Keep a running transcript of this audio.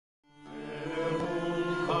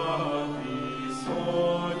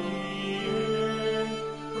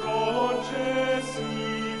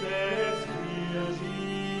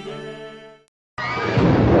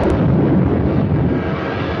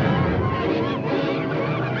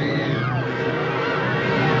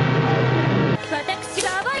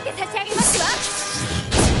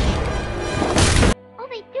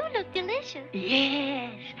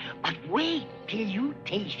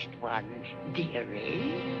on,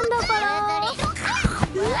 dearie?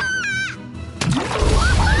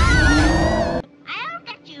 I'll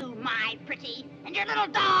get you, my pretty, and your little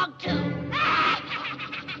dog, too.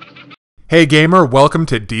 Hey gamer, welcome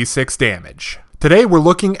to D6 Damage. Today we're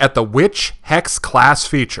looking at the Witch Hex class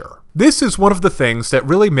feature. This is one of the things that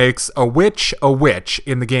really makes a witch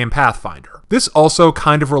in the game Pathfinder. This also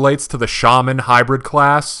kind of relates to the Shaman hybrid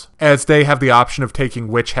class, as they have the option of taking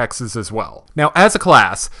witch hexes as well. Now, as a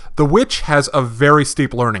class, the witch has a very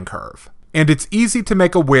steep learning curve, and it's easy to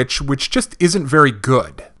make a witch which just isn't very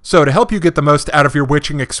good. So to help you get the most out of your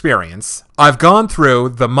witching experience, I've gone through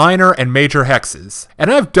the minor and major hexes,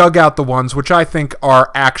 and I've dug out the ones which I think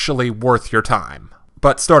are actually worth your time.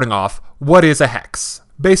 But starting off, what is a hex?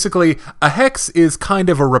 Basically, a hex is kind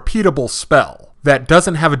of a repeatable spell that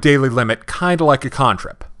doesn't have a daily limit, kind of like a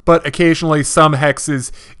cantrip. But occasionally some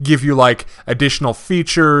hexes give you like additional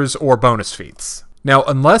features or bonus feats. Now,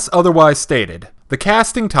 unless otherwise stated, the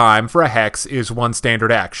casting time for a hex is one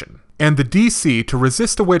standard action, and the DC to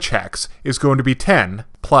resist a witch hex is going to be 10,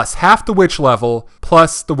 plus half the witch level,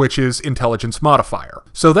 plus the witch's intelligence modifier.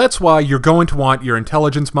 So that's why you're going to want your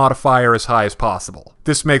intelligence modifier as high as possible.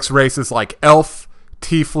 This makes races like elf,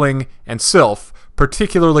 tiefling, and sylph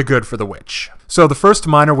particularly good for the witch. So the first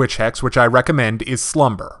minor witch hex which I recommend is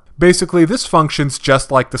Slumber. Basically, this functions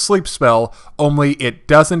just like the sleep spell, only it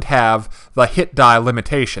doesn't have the hit die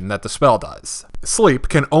limitation that the spell does. Sleep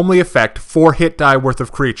can only affect 4 hit die worth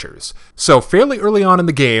of creatures, so fairly early on in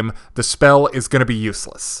the game, the spell is going to be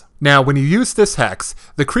useless. Now, when you use this hex,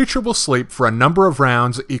 the creature will sleep for a number of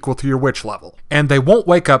rounds equal to your witch level, and they won't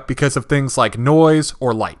wake up because of things like noise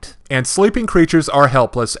or light. And sleeping creatures are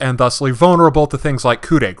helpless and thusly vulnerable to things like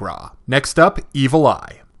coup de grace. Next up, Evil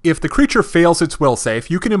Eye. If the creature fails its will save,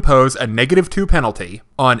 you can impose a -2 penalty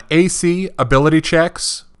on AC, ability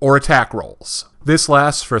checks, or attack rolls. This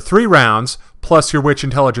lasts for 3 rounds, plus your witch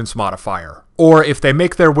intelligence modifier, or if they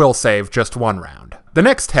make their will save, just 1 round. The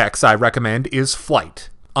next hex I recommend is Flight.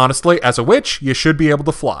 Honestly, as a witch, you should be able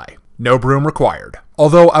to fly. No broom required.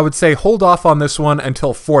 Although I would say hold off on this one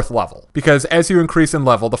until 4th level, because as you increase in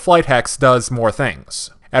level, the Flight hex does more things.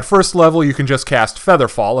 At 1st level, you can just cast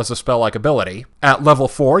Featherfall as a spell-like ability. At level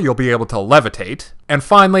 4, you'll be able to levitate. And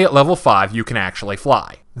finally, at level 5, you can actually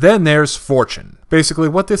fly. Then there's Fortune. Basically,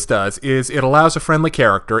 what this does is it allows a friendly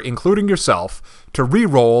character, including yourself, to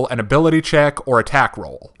re-roll an ability check or attack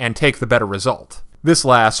roll, and take the better result. This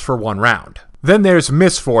lasts for 1 round. Then there's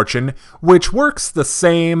Misfortune, which works the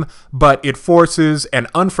same, but it forces an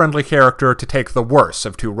unfriendly character to take the worse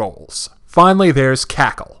of 2 rolls. Finally, there's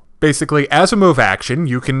Cackle. Basically, as a move action,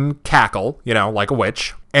 you can cackle, like a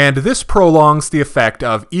witch, and this prolongs the effect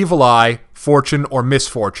of Evil Eye, Fortune, or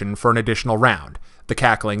Misfortune for an additional round. The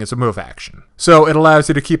cackling is a move action. So it allows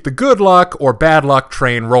you to keep the good luck or bad luck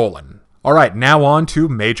train rolling. Alright, now on to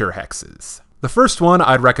major hexes. The first one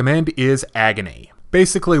I'd recommend is Agony.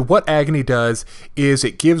 Basically, what Agony does is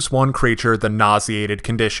it gives one creature the nauseated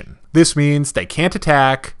condition. This means they can't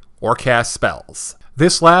attack or cast spells.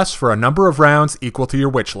 This lasts for a number of rounds equal to your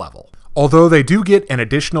witch level, although they do get an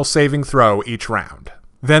additional saving throw each round.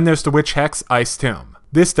 Then there's the witch hex Ice Tomb.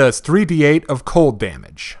 This does 3d8 of cold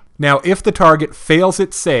damage. Now, if the target fails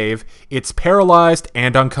its save, it's paralyzed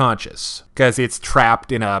and unconscious, because it's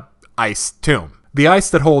trapped in a ice tomb. The ice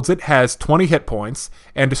that holds it has 20 hit points,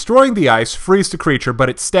 and destroying the ice frees the creature, but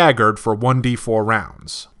it's staggered for 1d4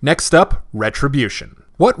 rounds. Next up, Retribution.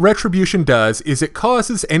 What Retribution does is it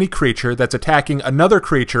causes any creature that's attacking another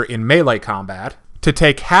creature in melee combat to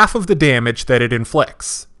take half of the damage that it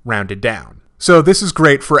inflicts, rounded down. So this is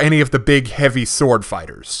great for any of the big heavy sword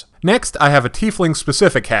fighters. Next, I have a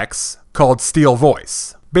tiefling-specific hex called Steel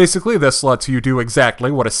Voice. Basically, this lets you do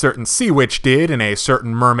exactly what a certain sea witch did in a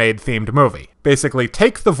certain mermaid-themed movie. Basically,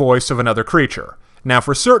 take the voice of another creature. Now,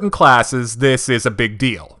 for certain classes, this is a big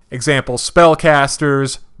deal. Example,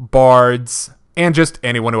 spellcasters, bards, and just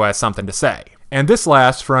anyone who has something to say. And this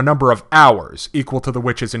lasts for a number of hours, equal to the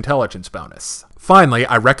witch's intelligence bonus. Finally,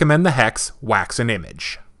 I recommend the hex Wax an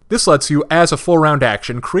Image. This lets you, as a full round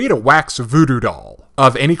action, create a wax voodoo doll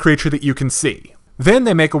of any creature that you can see. Then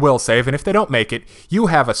they make a will save, and if they don't make it, you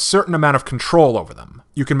have a certain amount of control over them.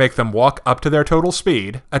 You can make them walk up to their total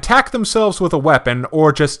speed, attack themselves with a weapon,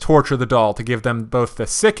 or just torture the doll to give them both the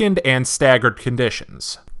sickened and staggered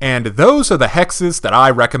conditions. And those are the hexes that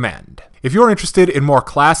I recommend. If you're interested in more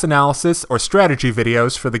class analysis or strategy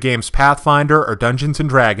videos for the games Pathfinder or Dungeons &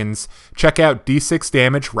 Dragons, check out D6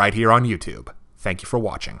 Damage right here on YouTube. Thank you for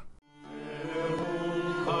watching.